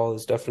 overall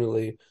is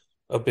definitely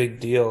a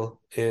big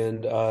deal.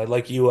 And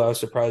like you, I was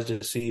surprised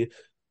to see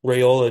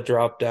Raiola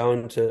drop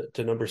down to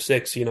number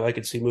 6. You know, I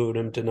could see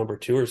moving him to number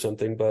 2 or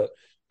something, but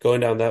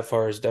going down that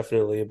far is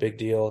definitely a big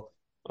deal.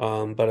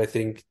 But I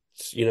think,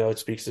 you know, it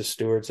speaks to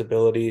Stewart's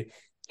ability,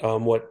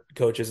 what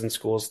coaches and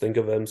schools think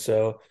of him.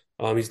 So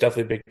he's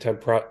definitely a big-time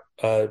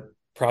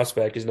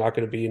prospect. He's not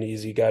going to be an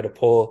easy guy to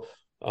pull.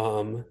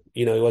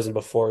 You know, he wasn't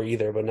before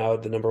either, but now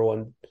the number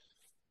 1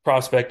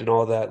 prospect and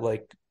all that,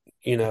 like,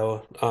 you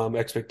know,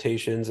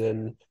 expectations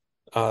and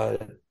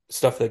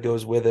stuff that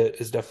goes with it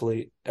is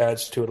definitely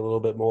adds to it a little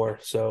bit more.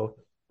 So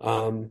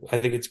I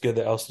think it's good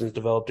that Elston's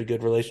developed a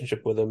good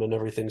relationship with him and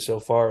everything so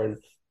far. And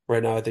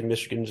right now I think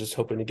Michigan's just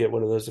hoping to get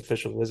one of those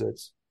official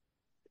visits.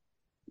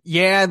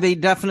 Yeah, they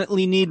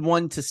definitely need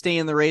one to stay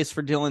in the race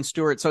for Dylan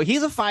Stewart. So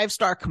he's a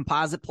 5-star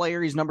composite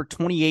player. He's number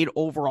 28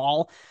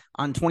 overall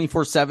on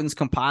 24/7's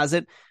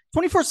composite.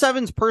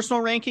 24/7's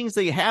personal rankings,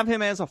 they have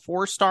him as a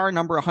 4-star,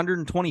 number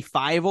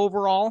 125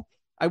 overall.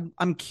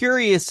 I'm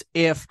curious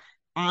if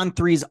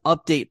On3's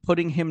update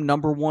putting him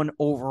number 1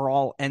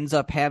 overall ends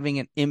up having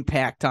an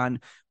impact on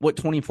what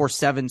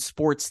 24/7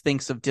 Sports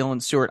thinks of Dylan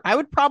Stewart. I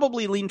would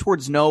probably lean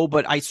towards no,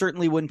 but I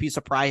certainly wouldn't be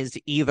surprised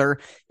either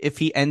if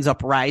he ends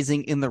up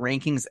rising in the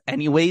rankings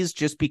anyways,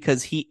 just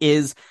because he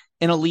is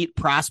an elite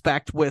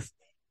prospect with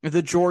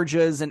the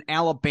Georgias and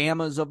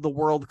Alabamas of the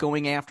world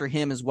going after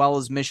him, as well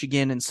as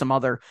Michigan and some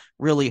other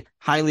really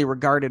highly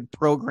regarded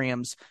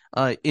programs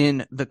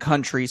in the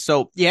country.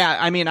 So, yeah,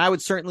 I mean, I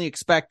would certainly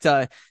expect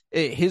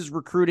his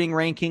recruiting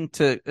ranking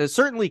to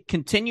certainly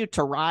continue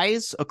to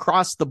rise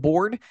across the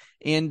board.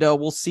 And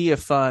we'll see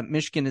if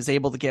Michigan is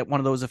able to get one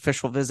of those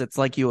official visits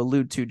like you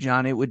allude to,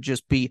 John. It would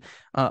just be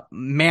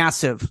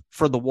massive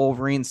for the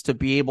Wolverines to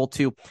be able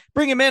to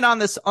bring him in on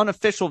this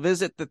unofficial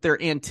visit that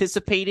they're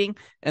anticipating,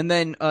 and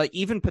then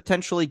even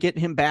potentially get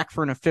him back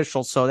for an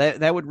official. So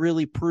that would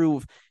really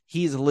prove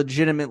he's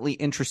legitimately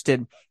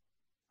interested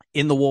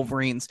in the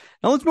Wolverines.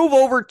 Now let's move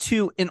over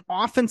to an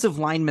offensive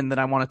lineman that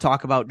I want to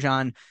talk about,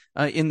 John,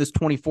 in this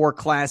 24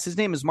 class. His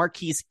name is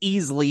Marquise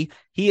Easley.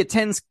 He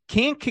attends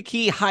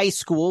Kankakee High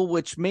School,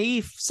 which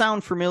may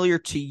sound familiar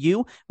to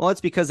you. Well,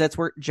 that's because that's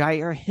where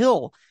Jair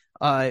Hill,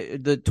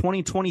 the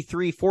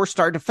 2023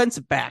 4-star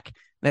defensive back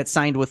that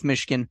signed with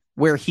Michigan,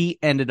 where he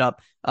ended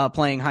up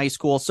playing high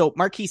school. So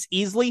Marquise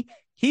Easley,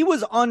 he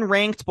was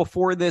unranked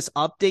before this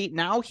update.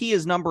 Now he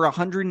is number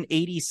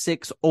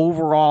 186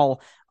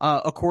 overall,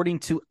 according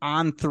to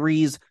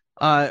On3's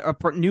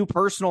new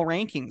personal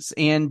rankings.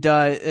 And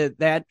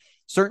that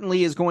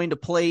certainly is going to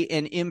play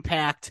an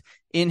impact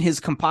in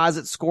his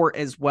composite score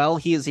as well.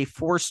 He is a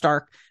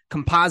 4-star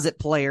composite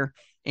player,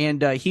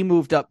 and he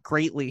moved up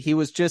greatly. He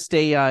was just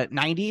a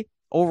 90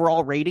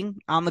 overall rating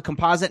on the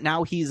composite.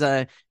 Now he's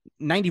a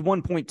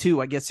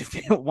 91.2, I guess, if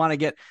you want to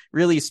get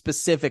really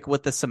specific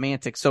with the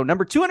semantics. So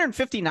number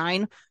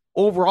 259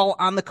 overall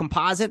on the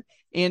composite.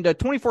 And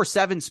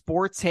 24/7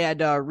 Sports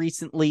had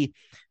recently,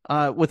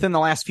 within the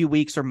last few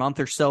weeks or month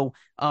or so,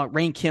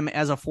 rank him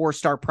as a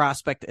 4-star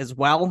prospect as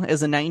well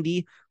as a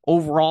 90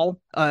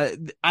 overall.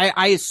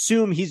 I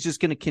assume he's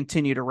just going to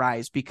continue to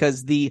rise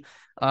because the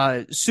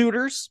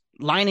suitors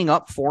lining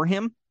up for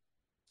him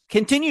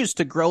continues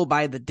to grow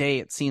by the day,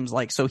 it seems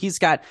like. So he's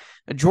got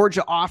a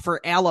Georgia offer,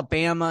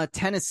 Alabama,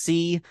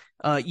 Tennessee,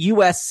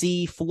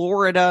 USC,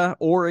 Florida,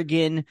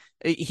 Oregon,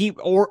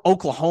 or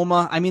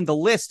Oklahoma. I mean, the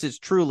list is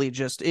truly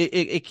just,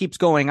 it keeps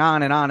going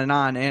on and on and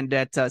on. And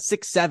at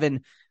 6'7",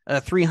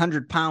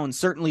 300 pounds,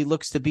 certainly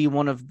looks to be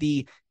one of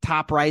the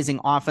top rising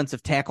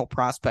offensive tackle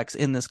prospects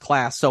in this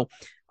class. So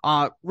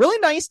really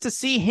nice to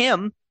see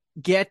him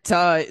get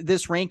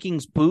this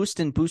rankings boost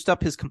and boost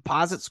up his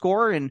composite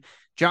score. And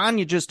John,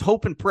 you just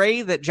hope and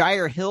pray that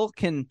Jair Hill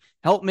can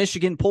help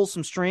Michigan pull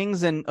some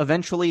strings and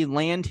eventually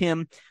land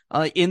him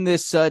in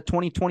this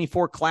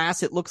 2024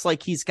 class. It looks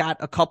like he's got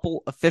a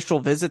couple official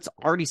visits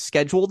already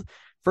scheduled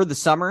for the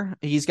summer.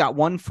 He's got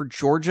one for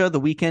Georgia the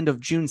weekend of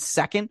June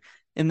 2nd,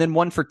 and then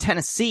one for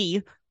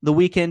Tennessee the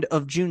weekend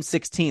of June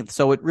 16th.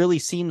 So it really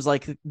seems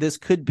like this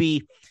could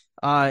be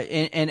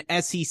an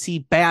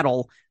SEC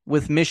battle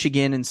with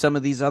Michigan and some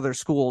of these other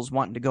schools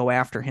wanting to go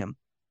after him.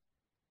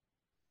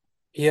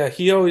 Yeah,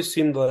 he always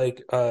seemed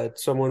like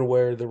someone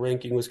where the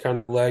ranking was kind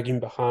of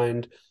lagging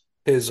behind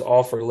his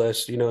offer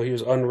list. You know, he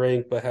was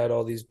unranked but had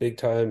all these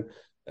big-time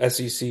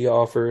SEC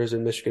offers,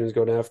 and Michigan is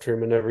going after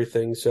him and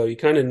everything. So you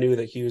kind of knew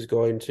that he was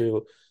going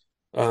to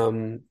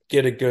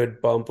get a good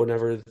bump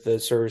whenever the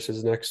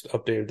services next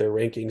updated their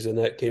rankings, and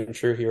that came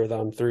true here with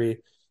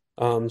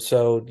On3.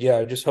 So, yeah,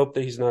 I just hope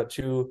that he's not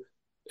too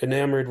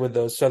enamored with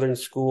those Southern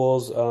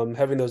schools.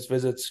 Having those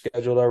visits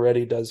scheduled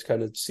already does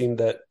kind of seem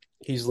that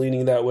he's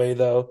leaning that way,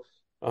 though.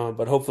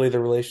 But hopefully the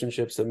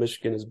relationships that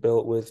Michigan has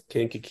built with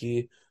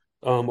Kankakee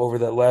over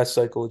that last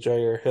cycle of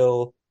Jair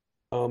Hill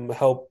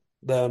help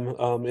them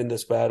in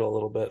this battle a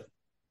little bit.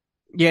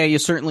 Yeah, you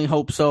certainly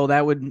hope so.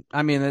 That would,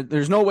 I mean,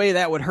 there's no way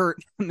that would hurt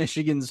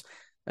Michigan's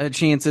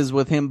chances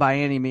with him by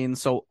any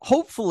means. So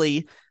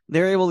hopefully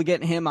they're able to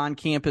get him on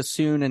campus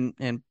soon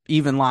and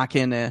even lock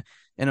in an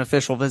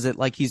official visit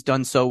like he's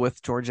done so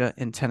with Georgia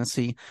and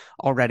Tennessee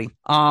already.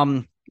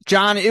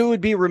 John, it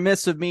would be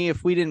remiss of me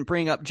if we didn't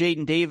bring up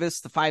Jaden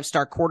Davis, the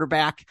 5-star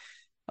quarterback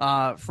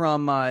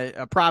from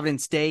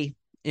Providence Day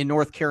in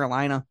North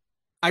Carolina.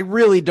 I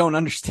really don't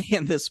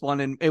understand this one,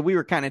 and we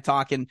were kind of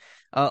talking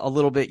a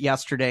little bit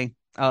yesterday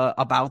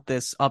about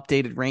this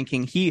updated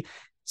ranking. He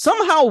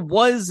somehow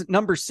was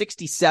number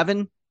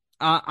 67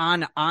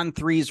 on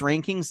On3's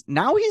rankings.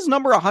 Now he's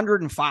number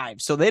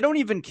 105, so they don't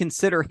even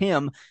consider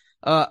him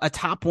a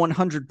top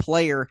 100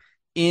 player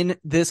in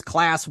this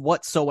class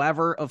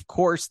whatsoever. Of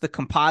course, the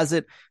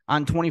composite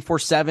on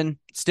 24/7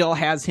 still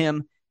has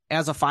him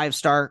as a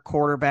 5-star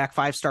quarterback,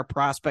 5-star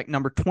prospect,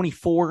 number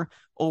 24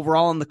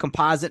 overall in the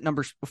composite,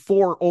 number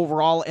 4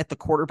 overall at the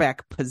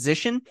quarterback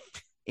position.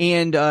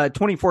 And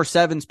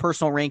 24/7's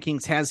personal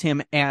rankings has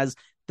him as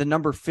the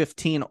number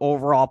 15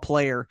 overall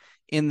player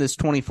in this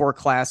 24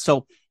 class.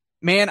 So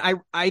Man,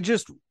 I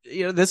just,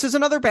 this is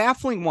another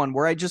baffling one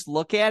where I just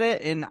look at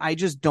it and I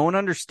just don't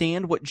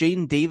understand what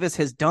Jaden Davis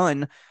has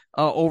done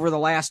over the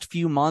last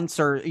few months,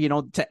 or,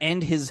 to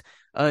end his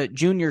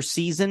junior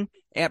season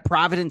at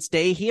Providence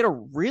Day. He had a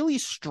really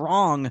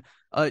strong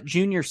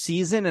junior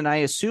season, and I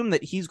assume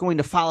that he's going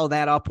to follow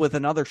that up with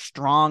another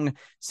strong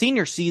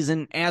senior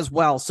season as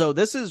well. So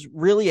this is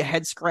really a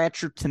head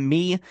scratcher to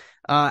me,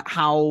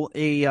 how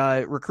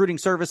a recruiting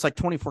service like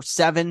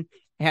 24/7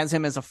 has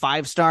him as a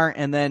 5-star,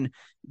 and then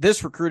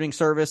this recruiting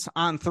service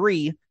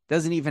On3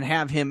 doesn't even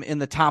have him in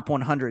the top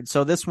 100.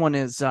 So this one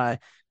is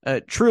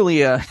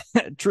truly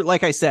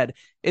like I said,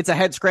 it's a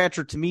head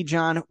scratcher to me.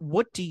 John,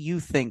 what do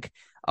you think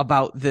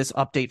about this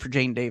update for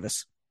Jaden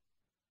Davis?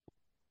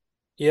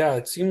 Yeah,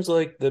 it seems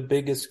like the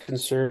biggest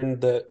concern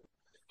that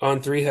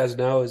On3 has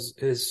now is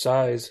his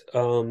size.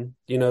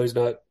 He's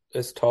not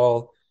as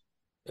tall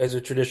as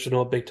a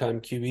traditional big-time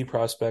QB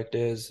prospect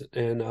is,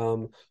 and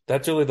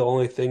that's really the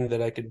only thing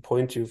that I could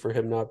point to for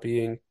him not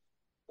being,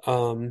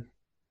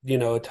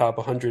 a top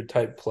 100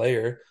 type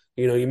player.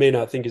 You may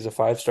not think he's a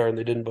 5-star, and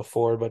they didn't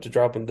before, but to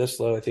drop him this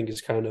low, I think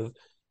is kind of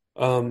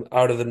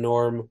out of the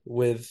norm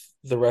with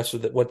the rest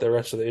of what the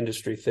rest of the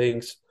industry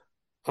thinks.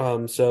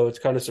 So it's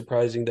kind of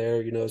surprising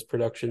there. His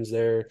production's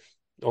there,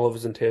 all of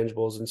his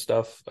intangibles and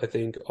stuff, I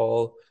think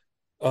all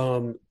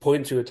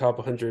point to a top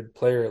 100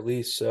 player at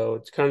least. So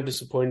it's kind of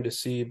disappointing to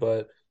see,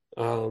 but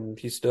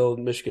he's still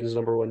Michigan's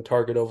number 1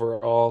 target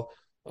overall.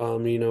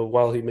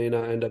 While he may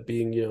not end up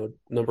being,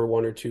 number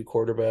 1 or 2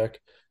 quarterback,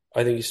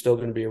 I think he's still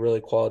going to be a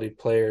really quality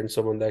player and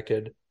someone that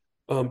could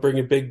bring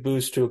a big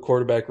boost to a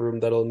quarterback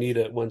room that'll need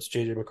it once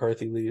JJ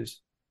McCarthy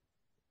leaves.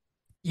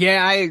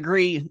 Yeah, I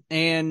agree.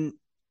 And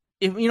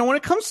when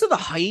it comes to the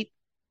height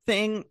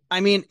thing, I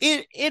mean,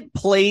 it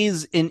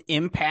plays an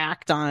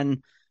impact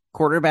on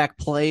quarterback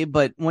play,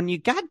 but when you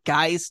got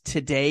guys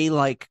today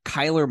like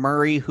Kyler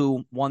Murray,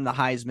 who won the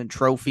Heisman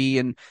Trophy,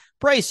 and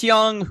Bryce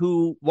Young,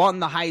 who won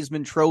the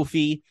Heisman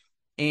Trophy,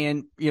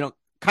 and,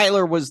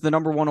 Kyler was the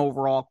number 1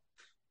 overall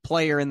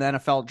player in the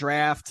NFL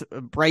draft.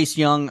 Bryce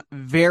Young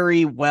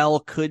very well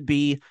could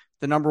be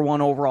the number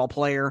 1 overall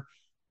player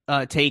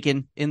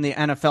taken in the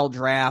NFL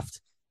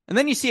draft. And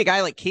then you see a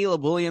guy like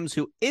Caleb Williams,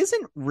 who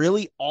isn't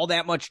really all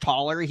that much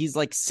taller. He's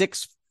like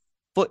 6'1"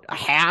 or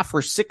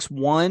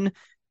 6'1".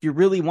 If you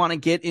really want to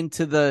get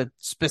into the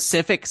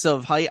specifics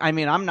of height, I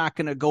mean, I'm not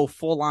going to go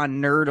full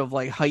on nerd of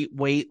like height,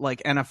 weight,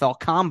 like NFL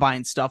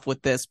combine stuff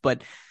with this.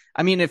 But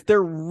I mean, if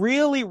they're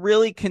really,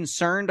 really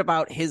concerned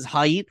about his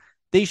height,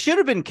 they should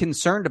have been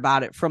concerned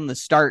about it from the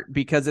start,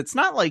 because it's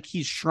not like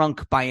he's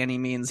shrunk by any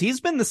means.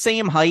 He's been the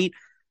same height,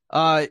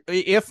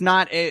 if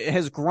not, it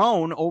has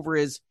grown over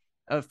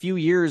a few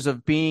years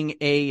of being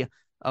a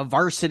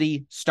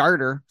varsity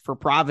starter for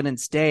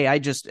Providence Day.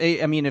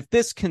 I mean, if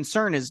this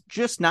concern is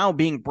just now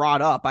being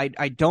brought up,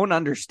 I don't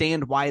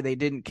understand why they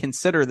didn't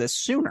consider this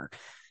sooner.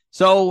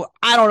 So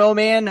I don't know,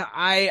 man.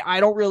 I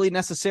don't really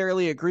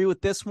necessarily agree with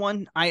this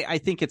one. I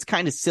think it's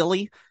kind of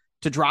silly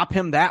to drop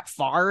him that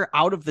far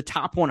out of the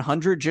top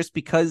 100 just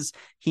because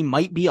he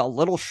might be a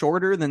little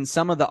shorter than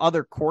some of the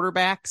other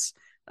quarterbacks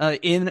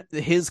in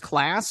his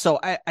class. So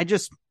I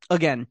just,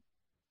 again,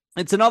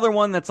 it's another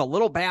one that's a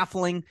little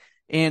baffling.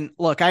 And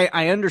look,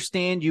 I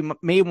understand you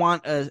may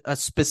want a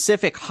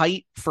specific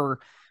height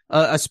for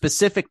a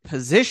specific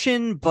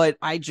position, but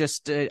I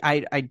just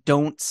I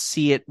don't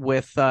see it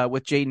with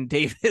Jaden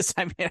Davis.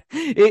 I mean,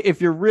 if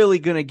you're really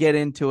going to get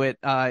into it,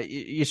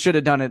 you should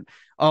have done it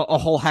a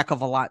whole heck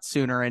of a lot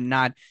sooner, and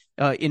not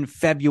in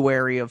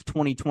February of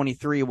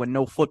 2023 when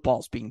no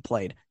football's being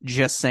played.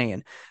 Just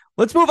saying.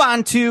 Let's move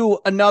on to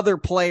another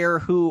player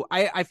who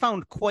I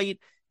found quite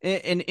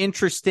an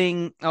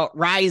interesting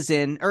rise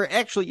in, or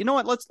actually, you know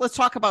what?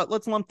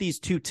 Let's lump these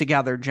two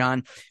together,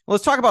 John.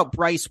 Let's talk about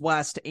Bryce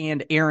West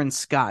and Aaron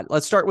Scott.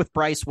 Let's start with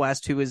Bryce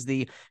West, who is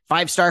the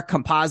 5-star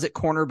composite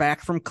cornerback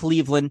from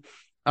Cleveland.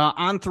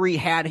 On3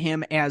 had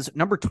him as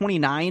number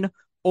 29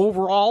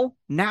 overall.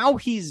 Now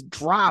he's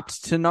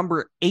dropped to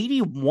number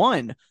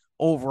 81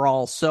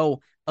 overall. So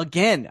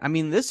again, I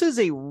mean, this is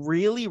a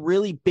really,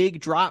 really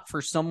big drop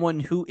for someone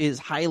who is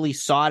highly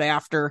sought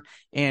after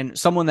and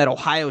someone that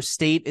Ohio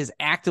State is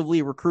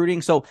actively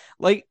recruiting. So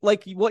like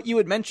what you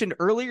had mentioned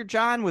earlier,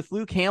 John, with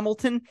Luke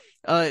Hamilton,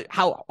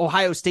 how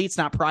Ohio State's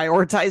not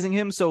prioritizing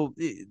him. So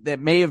that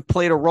may have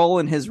played a role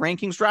in his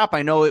rankings drop.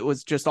 I know it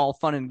was just all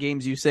fun and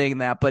games you saying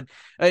that, but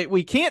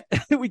we can't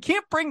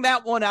bring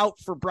that one out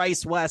for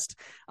Bryce West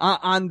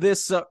on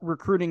this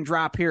recruiting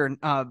drop here.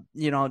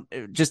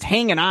 Just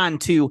hanging on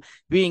to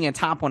being a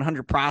top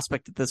 100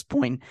 prospect at this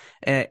point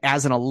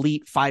as an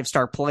elite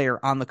 5-star player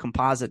on the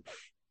composite.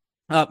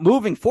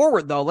 Moving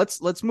forward, though,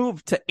 let's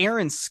move to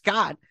Aaron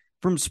Scott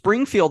from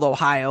Springfield,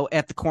 Ohio,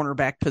 at the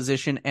cornerback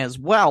position as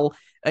well.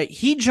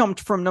 He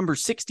jumped from number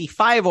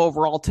 65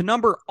 overall to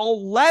number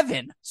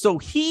 11. So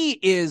he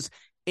is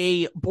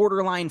a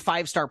borderline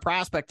 5-star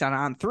prospect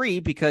on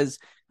On3 because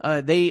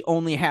they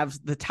only have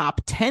the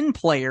top 10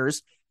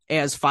 players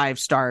as 5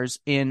 stars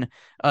in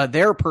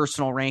their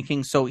personal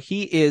ranking. So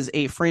he is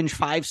a fringe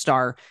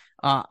 5-star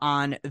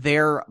on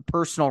their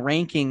personal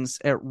rankings,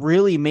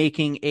 really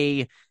making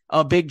a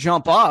big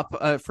jump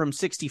up from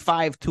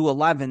 65 to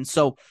 11.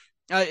 So,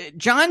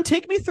 John,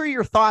 take me through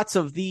your thoughts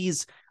of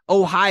these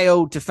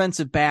Ohio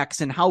defensive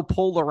backs and how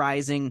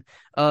polarizing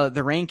the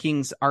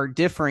rankings are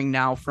differing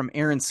now from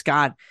Aaron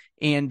Scott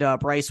and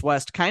Bryce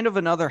West. Kind of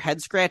another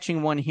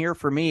head-scratching one here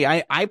for me.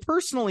 I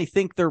personally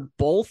think they're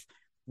both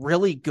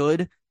really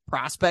good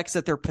prospects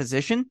at their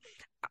position.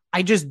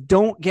 I just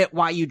don't get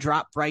why you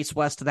drop Bryce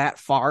West that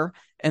far,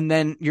 and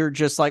then you're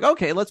just like,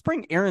 okay, let's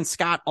bring Aaron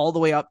Scott all the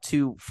way up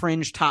to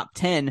fringe top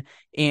 10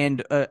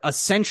 and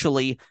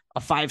essentially a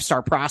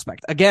 5-star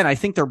prospect. Again, I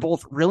think they're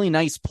both really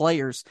nice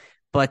players,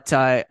 but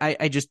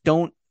I just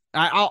don't.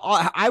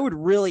 I would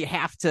really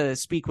have to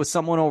speak with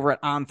someone over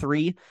at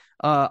On3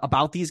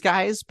 about these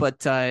guys,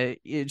 but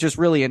it's just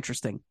really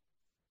interesting.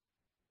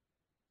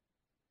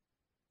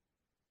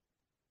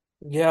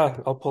 Yeah,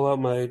 I'll pull out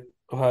my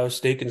Ohio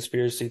State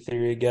conspiracy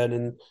theory again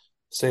and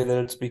say that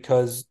it's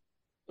because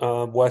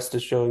West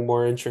is showing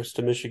more interest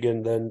to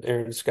Michigan than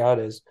Aaron Scott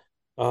is.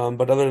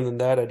 But other than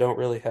that, I don't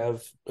really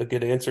have a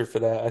good answer for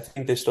that. I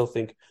think they still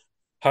think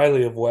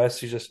highly of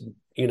West. He's just,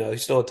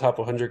 he's still a top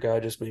 100 guy,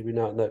 just maybe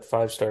not in that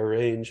 5-star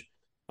range.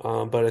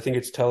 But I think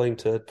it's telling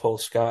to pull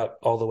Scott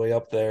all the way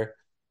up there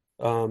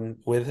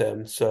with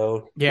him.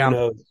 So,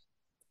 yeah.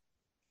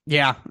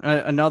 Yeah,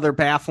 another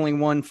baffling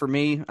one for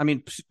me. I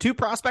mean, 2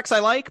 prospects I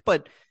like,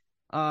 but